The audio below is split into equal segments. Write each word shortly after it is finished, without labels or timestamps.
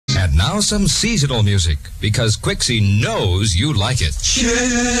And now some seasonal music, because Quixie knows you like it.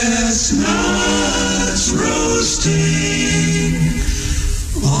 Chestnuts roasting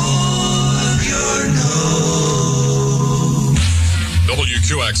on your nose.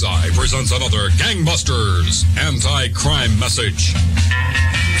 WQXI presents another Gangbusters anti-crime message.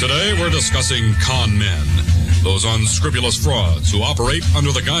 Today we're discussing con men. Those unscrupulous frauds who operate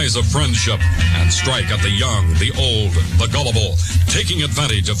under the guise of friendship and strike at the young, the old, the gullible, taking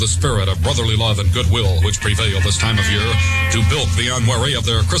advantage of the spirit of brotherly love and goodwill which prevail this time of year to bilk the unwary of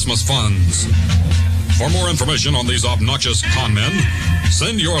their Christmas funds. For more information on these obnoxious con men,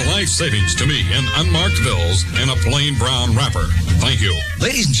 send your life savings to me in unmarked bills in a plain brown wrapper. Thank you.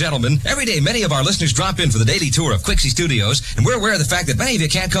 Ladies and gentlemen, every day many of our listeners drop in for the daily tour of Quixie Studios, and we're aware of the fact that many of you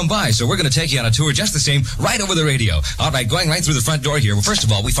can't come by, so we're going to take you on a tour just the same right over the radio. All right, going right through the front door here. Well, first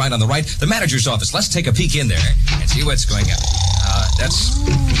of all, we find on the right the manager's office. Let's take a peek in there and see what's going on. That's... All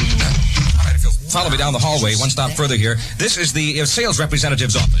right, if you'll follow me down the hallway, one stop further here. This is the sales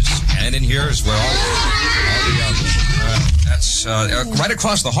representative's office, and in here is where all the right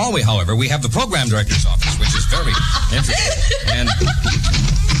across the hallway, however, we have the program director's office, which is very interesting. And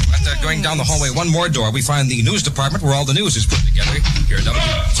going down the hallway, one more door, we find the news department where all the news is put together. Here at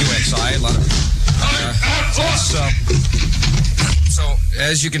WQXI, a lot of... So,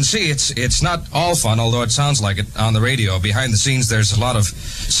 as you can see, it's not all fun, although it sounds like it on the radio. Behind the scenes, there's a lot of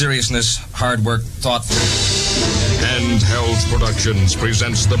seriousness, hard work, thoughtful... Handheld Productions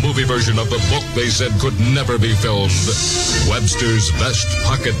presents the movie version of the book they said could never be filmed, Webster's Best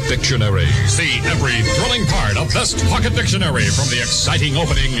Pocket Dictionary. See every thrilling part of Best Pocket Dictionary, from the exciting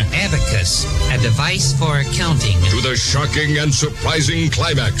opening, abacus, a device for counting, to the shocking and surprising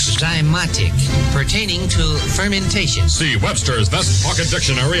climax, zymotic, pertaining to fermentation. See Webster's Best Pocket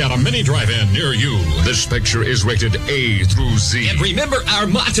Dictionary at a mini drive-in near you. This picture is rated A through Z. And remember our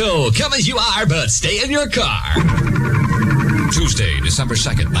motto, come as you are, but stay in your car. Tuesday, December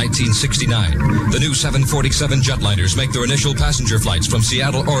 2nd, 1969. The new 747 jetliners make their initial passenger flights from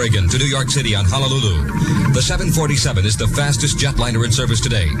Seattle, Oregon to New York City on Honolulu. The 747 is the fastest jetliner in service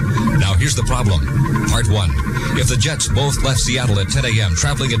today. Now here's the problem. Part 1. If the jets both left Seattle at 10 a.m.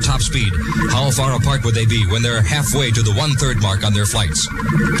 traveling at top speed, how far apart would they be when they're halfway to the 1/3 mark on their flights?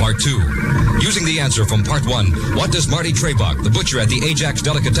 Part 2. Using the answer from Part 1, what does Marty Trebach, the butcher at the Ajax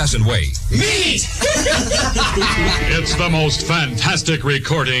Delicatessen, weigh? Meat! It's the most fantastic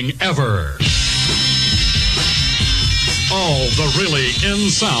recording ever. All the really in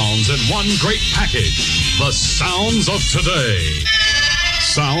sounds in one great package. The sounds of today.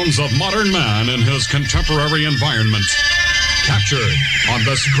 Sounds of modern man in his contemporary environment. Captured on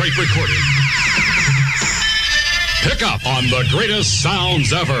this great recording. Pick up on the greatest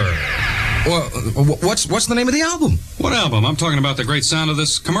sounds ever. Well, what's the name of the album? What album? I'm talking about the great sound of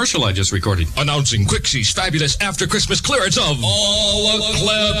this commercial I just recorded. Announcing Quixie's fabulous after-Christmas clearance of...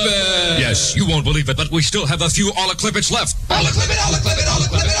 All-A-Clip-It! Yes, you won't believe it, but we still have a few All-A-Clip-Its left. All-A-Clip-It, All-A-Clip-It,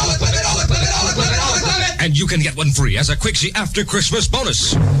 All-A-Clip-It, All-A-Clip-It, All-A-Clip-It, All-A-Clip-It, All-A-Clip-It. And you can get one free as a Quixie after-Christmas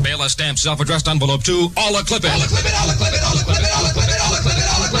bonus. Mail a stamped self-addressed envelope to All-A-Clip-It. All-A-Clip-It, All-A-Clip-It, All-A-Clip-It, All-A-Clip-It, All-A-Clip-It,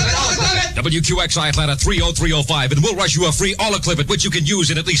 All-A-Clip-It, All-A-Clip-It. WQXI Atlanta 30305, and we'll rush you a free All-A-Clip-It, which you can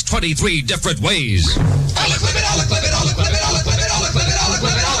use in at least 23 different ways. All-A-Clip-It, All-A-Clip-It, All-A-Clip-It, All-A-Clip-It, All-A-Clip-It,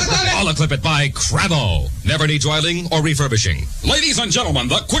 All-A-Clip-It, All-A-Clip-It. All-A-Clip-It by Cravo. Never needs oiling or refurbishing. Ladies and gentlemen,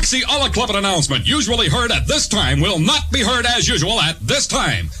 the Quixie All-A-Clip-It announcement, usually heard at this time, will not be heard as usual at this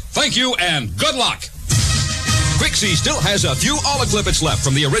time. Thank you and good luck. Quixie still has a few All-A-Clip-Its left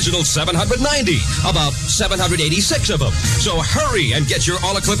from the original 790, about 786 of them. So hurry and get your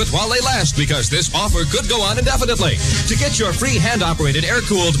All-A-Clip-It while they last, because this offer could go on indefinitely. To get your free hand-operated,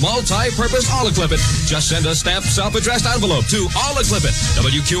 air-cooled, multi-purpose All-A-Clip-It, just send a stamped, self-addressed envelope to All-A-Clip-It,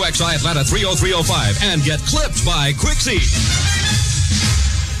 WQXI Atlanta 30305, and get clipped by Quixie.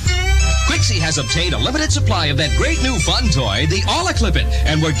 Quixie has obtained a limited supply of that great new fun toy, the All-A-Clip-It,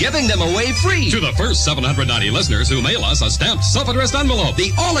 and we're giving them away free. To the first 790 listeners who mail us a stamped, self-addressed envelope.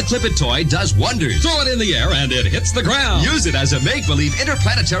 The All-A-Clip-It toy does wonders. Throw it in the air and it hits the ground. Use it as a make-believe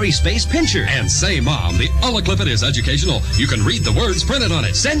interplanetary space pincher. And say, Mom, the All-A-Clip-It is educational. You can read the words printed on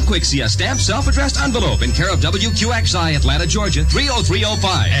it. Send Quixie a stamped, self-addressed envelope in care of WQXI, Atlanta, Georgia,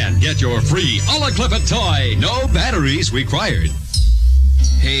 30305. And get your free All-A-Clip-It toy. No batteries required.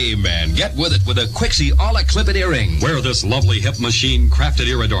 Hey, man, get with it with a Quixie All-A-Clip-It earring. Wear this lovely hip machine-crafted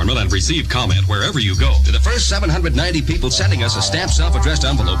ear adornment and receive comment wherever you go. To the first 790 people sending us a stamped self-addressed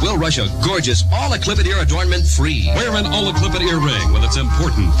envelope, we'll rush a gorgeous All-A-Clip-It ear adornment free. Wear an All-A-Clip-It earring with its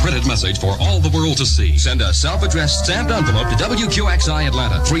important printed message for all the world to see. Send a self-addressed stamped envelope to WQXI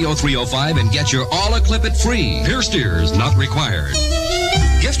Atlanta 30305 and get your All-A-Clip-It free. Pierced ears not required.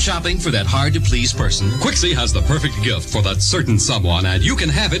 Gift shopping for that hard-to-please person? Quixie has the perfect gift for that certain someone, and you can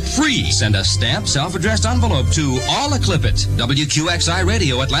have it free. Send a stamped, self-addressed envelope to All Clip It, WQXI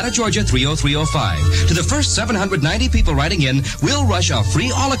Radio, Atlanta, Georgia 30305. To the first 790 people writing in, we'll rush a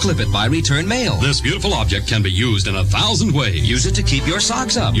free All Clip It by return mail. This beautiful object can be used in 1,000 ways. Use it to keep your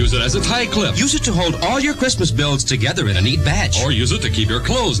socks up. Use it as a tie clip. Use it to hold all your Christmas bills together in a neat batch. Or use it to keep your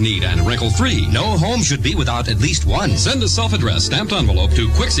clothes neat and wrinkle-free. No home should be without at least one. Send a self-addressed stamped envelope to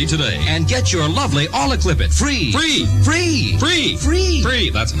Quixie today. And get your lovely All Clip It free. Free. Free. Free. Free. Free.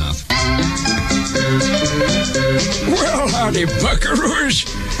 That's enough. Well, howdy, buckaroos.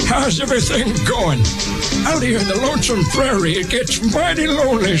 How's everything going? Out here in the lonesome prairie, it gets mighty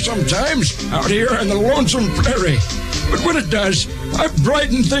lonely sometimes. Out here in the lonesome prairie. But when it does, I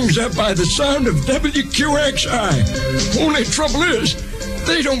brighten things up by the sound of WQXI. Only trouble is,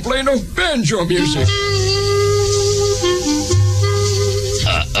 they don't play no banjo music.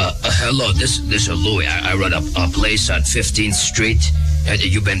 Hello, this is Louis. I run a place on 15th Street.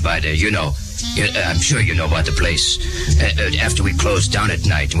 You've been by there, you know. I'm sure you know about the place. After we close down at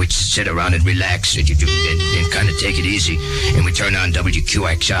night, we sit around and relax and kind of take it easy. And we turn on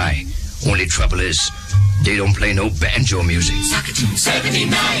WQXI. Only trouble is, they don't play no banjo music. Sockatoo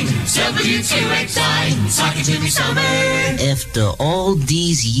 79, WQXI, Sockatoo Summer. After all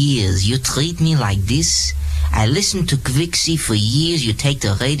these years, you treat me like this? I listened to Quixie for years. You take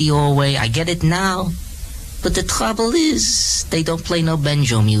the radio away. I get it now. But the trouble is, they don't play no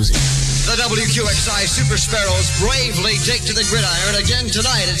banjo music. The WQXI Super Sparrows bravely take to the gridiron again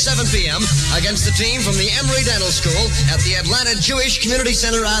tonight at 7 p.m. against the team from the Emory Dental School at the Atlanta Jewish Community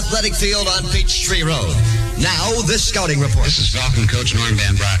Center Athletic Field on Peachtree Road. Now, this scouting report. This is Falcon coach Norm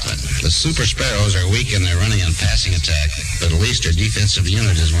Van Brocklin. The Super Sparrows are weak in their running and passing attack, but at least their defensive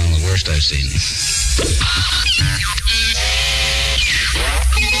unit is one of the worst I've seen.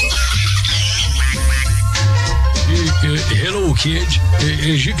 Hello, kids.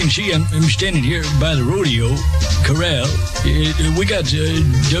 As you can see, I'm standing here by the rodeo corral. We got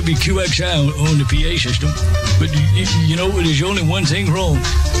WQXI on the PA system, but you know, there's only one thing wrong.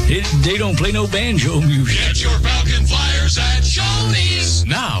 They don't play no banjo music. Get your Falcon Flyers at Shoney's.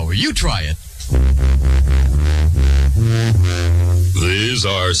 Now, you try it. These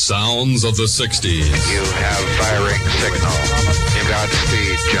are sounds of the 60s. You have firing signal.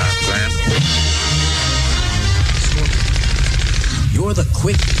 Godspeed, John Glenn. You're the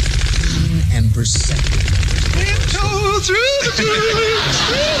quick and perceptive. Say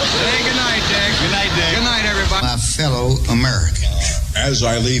goodnight, Dick. Good night, Dick. Good night, everybody. My fellow Americans. As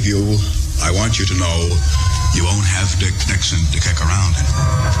I leave you, I want you to know you won't have Dick Nixon to kick around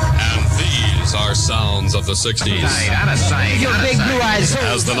anymore. And these are sounds of the 60s. Out of sight. Your big blue eyes.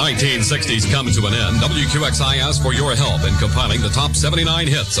 As the 1960s come to an end, WQXI asks for your help in compiling the top 79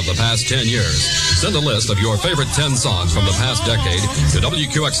 hits of the past 10 years. Send a list of your favorite 10 songs from the past decade to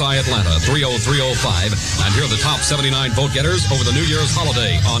WQXI Atlanta 30305 and hear the top 79 vote getters over the New Year's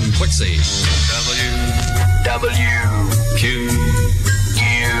holiday on Quixie.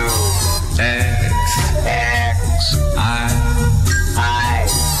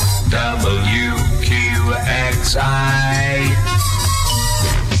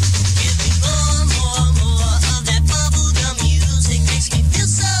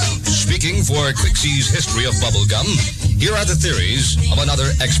 Speaking for Quixie's history of bubblegum, here are the theories of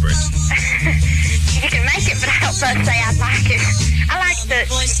another expert. You can make it, but I don't say I like it. I like the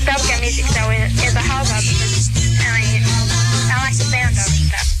bubblegum music, though, as a whole, because, I like the sound of it,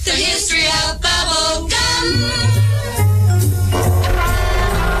 stuff. The history of bubblegum.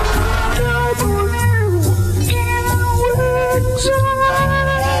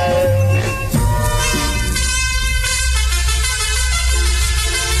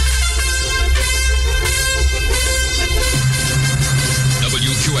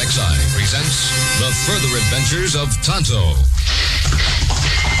 WQXI presents The Further Adventures of Tonto.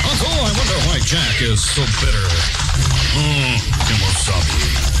 Tonto, I wonder why Jack is so bitter. Kemosabi.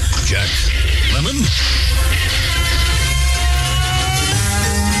 Jack Lemon?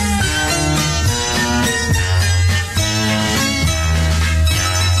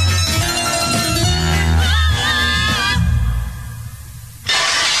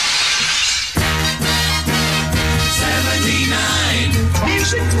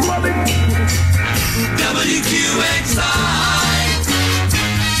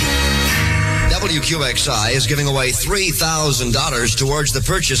 WQXI is giving away $3,000 towards the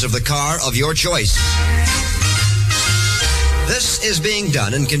purchase of the car of your choice. This is being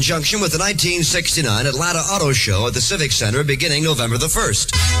done in conjunction with the 1969 Atlanta Auto Show at the Civic Center beginning November the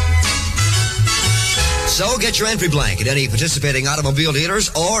 1st. So get your entry blank at any participating automobile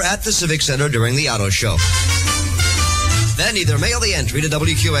dealers or at the Civic Center during the auto show. Then either mail the entry to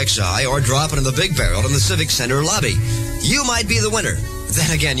WQXI or drop it in the big barrel in the Civic Center lobby. You might be the winner.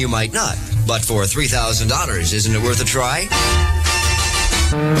 Then again, you might not. But for $3,000, isn't it worth a try?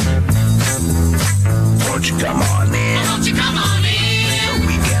 Won't you come on in? Won't you come on in? The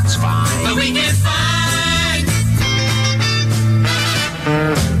weekend's fine. The weekend's fine.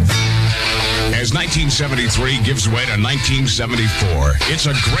 As 1973 gives way to 1974, it's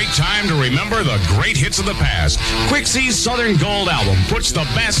a great time to remember the great hits of the past. Quixie's Southern Gold album puts the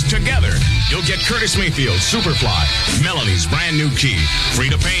best together. You'll get Curtis Mayfield, Superfly, Melanie's Brand New Key,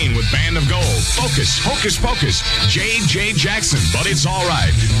 Frida Payne with Band of Gold, Focus, Hocus Pocus, J.J. Jackson, But It's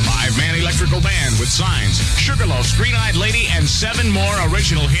Alright, Five-Man Electrical Band with Signs, Sugarloaf, Green-Eyed Lady, and 7 more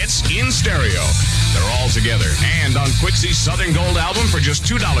original hits in stereo. They're all together and on Quixie's Southern Gold album for just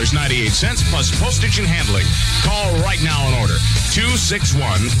 $2.98 plus postage and handling. Call right now and order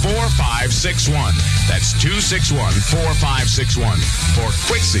 261-4561. That's 261-4561 for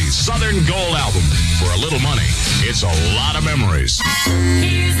Quixie's Southern Gold album. For a little money, it's a lot of memories.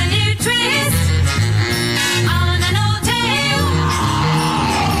 Here's a new twist on an old tale.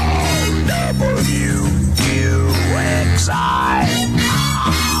 WQXI.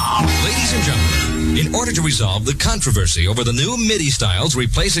 Ladies and gentlemen, in order to resolve the controversy over the new MIDI styles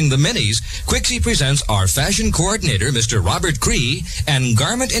replacing the Minis, Quixie presents our fashion coordinator, Mr. Robert Cree, and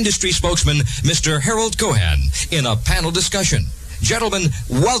garment industry spokesman, Mr. Harold Cohan, in a panel discussion. Gentlemen,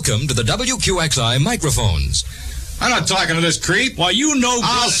 welcome to the WQXI microphones. I'm not talking to this creep. Well, you know...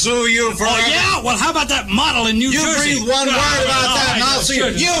 I'll sue you for... Oh, yeah? Well, how about that model in New Jersey? You breathe one word about that, and I'll sue you.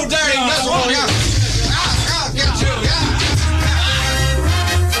 You dirty miserable... I'll get you,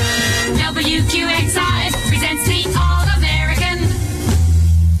 WQXI presents the All-American.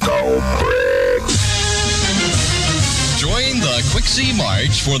 Go Bricks! Join the Quixie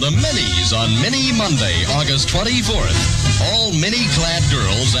March for the Minis on Mini Monday, August 24th. All mini-clad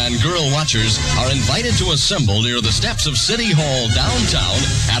girls and girl watchers are invited to assemble near the steps of City Hall downtown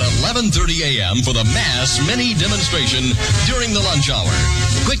at 11:30 a.m. for the mass mini demonstration during the lunch hour.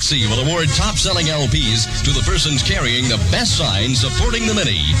 Quixie will award top-selling LPs to the persons carrying the best signs supporting the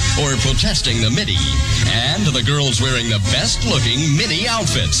mini or protesting the MIDI, and to the girls wearing the best-looking mini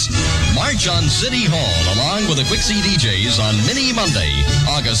outfits. March on City Hall along with the Quixie DJs on Mini Monday,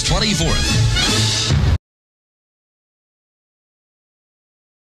 August 24th.